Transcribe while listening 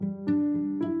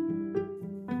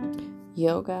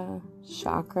yoga,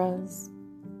 chakras,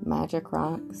 magic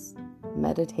rocks,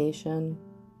 meditation,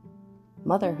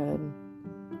 motherhood,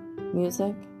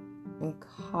 music, and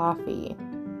coffee.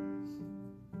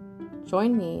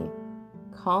 Join me,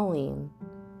 Colleen,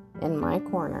 in my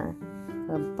corner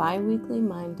for a bi-weekly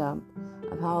mind dump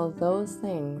of how those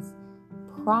things,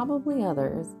 probably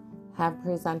others, have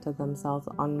presented themselves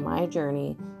on my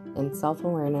journey in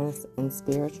self-awareness and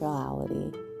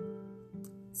spirituality.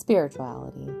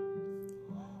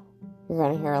 You're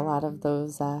going to hear a lot of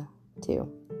those too.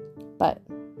 But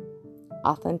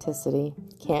authenticity,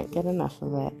 can't get enough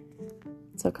of it.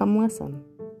 So come listen.